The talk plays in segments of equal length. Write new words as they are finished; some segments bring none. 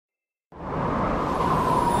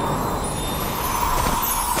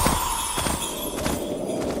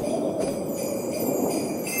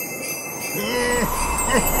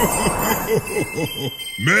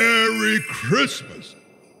Merry Christmas! We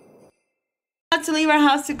have to leave our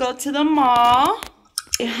house to go to the mall.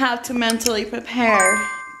 You have to mentally prepare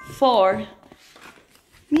for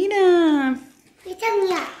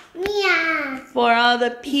for all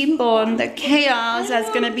the people and the chaos that's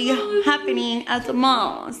gonna be happening at the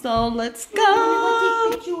mall. So let's go.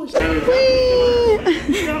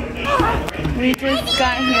 We just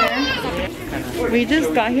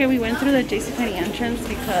got here. We went through the JCPenney entrance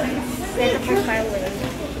because we had to park far away.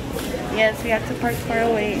 Yes, we had to park far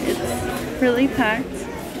away. It's really packed.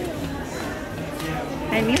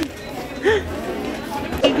 I mean,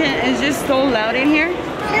 it's just so loud in here.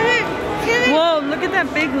 Whoa, look at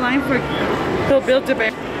that big line for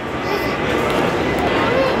Build-A-Bear.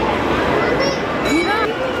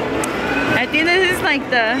 I think this is like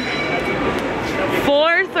the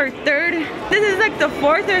fourth or third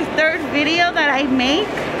video that I make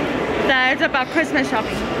that's about Christmas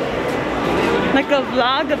shopping. Like a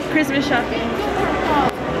vlog of Christmas shopping.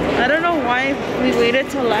 I don't know why we waited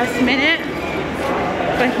till last minute.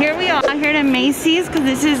 But here we are, here at Macy's, because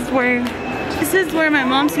this is where my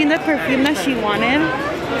mom seen the perfume that she wanted,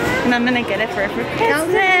 and I'm gonna get it for her for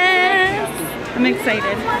Christmas. I'm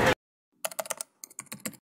excited.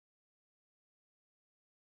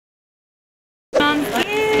 Mom's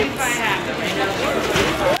gifts.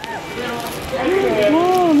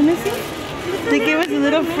 Whoa, let me see. They gave us a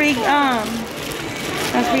little free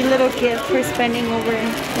little gift for spending over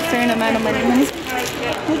a certain amount of money.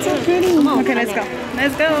 That's so pretty. Okay, let's go.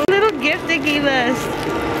 Let's go. Little gift they gave us.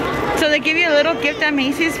 So they give you a little gift at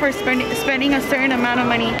Macy's for spending a certain amount of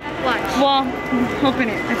money. Watch. Well, open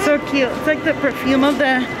it. It's so cute. It's like the perfume of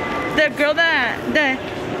the girl that the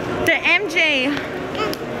MJ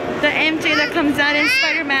that comes out in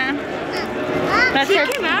Spider-Man. That's her.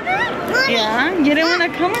 Came out? Yeah. You didn't want to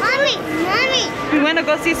come with us? Mommy. We went to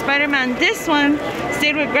go see Spider-Man. This one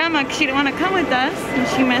stayed with Grandma because she didn't want to come with us, and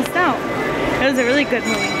she missed out. It was a really good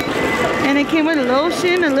movie. And it came with a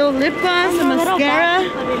lotion, a little lip gloss, a mascara,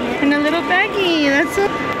 and a little baggie. That's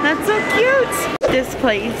so cute. This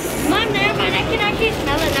place. Mom, never mind. I can actually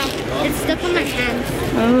smell it now. It's stuck on my hands.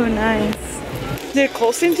 Oh, nice. Did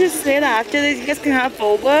Colson just say that after this you guys can have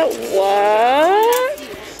boba? What?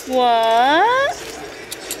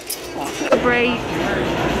 Break.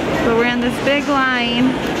 So we're in this big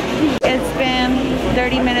line. It's been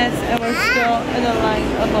 30 minutes and we're still in the line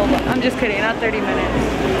of boba. I'm just kidding, not 30 minutes.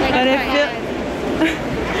 But it feels...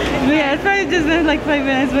 Yeah, it's probably just been like 5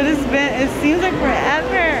 minutes, but it seems like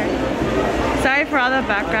forever. Sorry for all the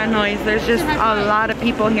background noise. There's just a lot of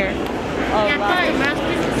people here.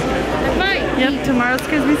 Yep, tomorrow's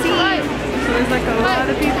Christmas Eve. So there's like a lot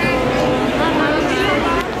of people.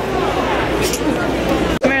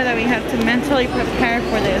 Remember that we have to mentally prepare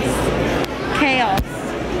for this chaos.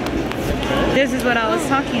 This is what I was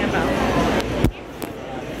talking about.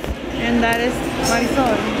 And that is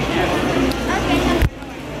Marisol.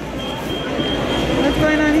 What's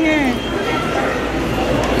going on here?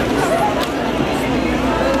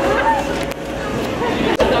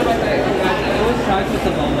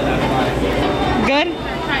 Good?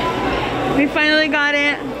 We finally got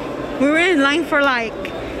it. We were in line for like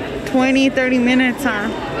 20-30 minutes, huh?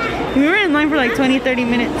 We were in line for like 20-30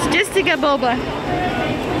 minutes just to get boba.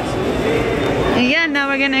 And yeah, now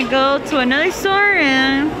we're gonna go to another store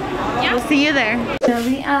and we'll see you there.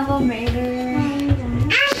 The elevator.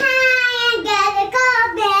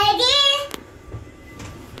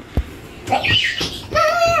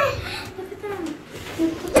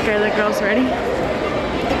 Are the girls ready?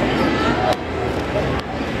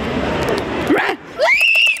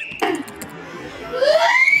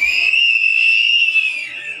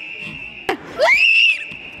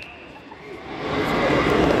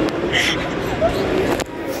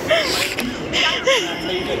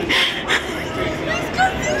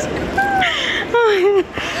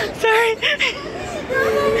 Sorry.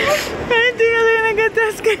 I didn't think I was gonna get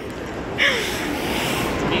that scared.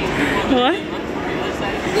 What?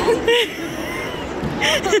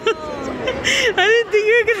 I didn't think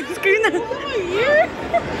you were gonna scream that.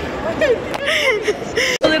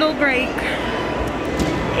 A little break.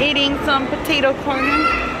 Eating some potato corn.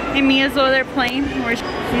 And Mia's over there playing.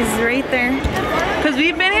 She's right there. Because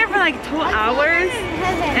we've been here for like 2 hours.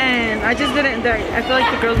 And I just didn't. I feel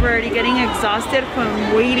like the girls were already getting exhausted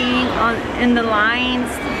from waiting in the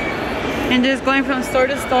lines. And just going from store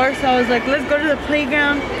to store. So I was like, let's go to the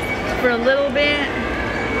playground for a little bit.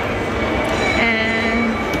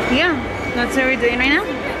 And yeah, that's what we're doing right now. I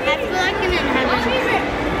feel like I'm in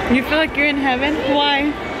heaven. You feel like you're in heaven?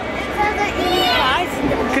 Why?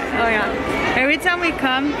 Oh yeah. Every time we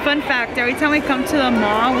come, fun fact, every time we come to the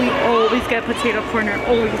mall, we always get potato corner,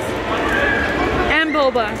 always. And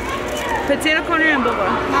boba. Potato corner and boba.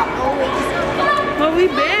 Not always. Well,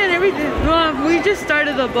 we've been everything. Well, we just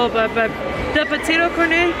started the boba, but the potato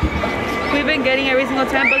corner, we've been getting every single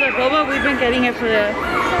time. But the boba, we've been getting it for the,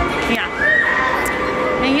 yeah.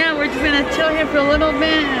 And yeah, we're just gonna chill here for a little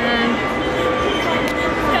bit and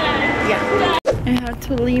yeah. I have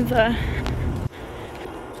to leave the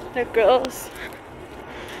girls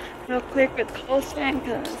real quick with Colston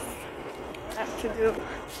because I have to do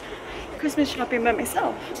Christmas shopping by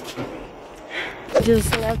myself.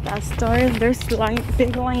 Just left that store. There's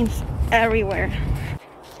big lines everywhere.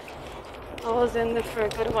 I was in there for a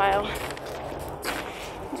good while.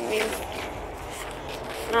 Anyways,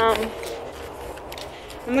 I'm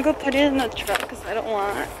gonna go put it in the truck because I don't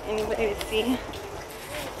want anybody to see.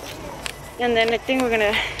 And then I think we're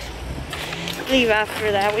gonna leave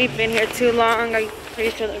after that. We've been here too long. I'm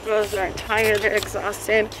pretty sure the girls are tired, they're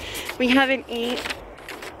exhausted. We haven't eaten,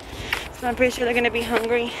 so I'm pretty sure they're gonna be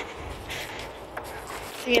hungry.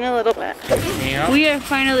 See you in a little bit. Yeah. We are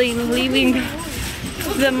finally leaving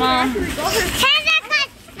the mall.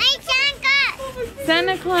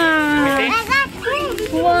 Santa Claus!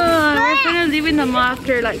 Wow, we're finally leaving the mall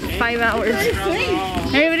after like 5 hours.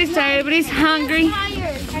 Everybody's tired, everybody's hungry.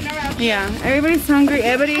 Yeah, everybody's hungry,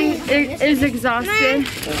 everybody is exhausted.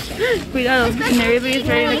 Cuidado, and everybody's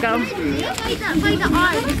ready to go.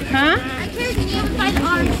 Huh?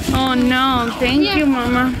 Oh no, thank you,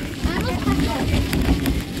 Mama.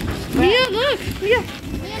 Yeah, look. Yeah.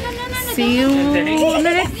 See you in the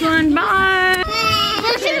next one. Bye.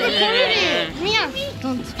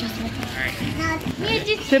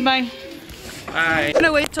 Say bye. Bye. I'm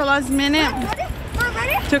gonna wait till last minute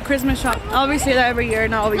to Christmas shop. I always say that every year,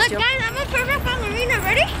 and I always do. Look, guys, I'm a perfect ballerina.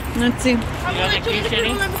 Ready? Let's see. You got the cute,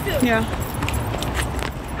 Jenny? Yeah.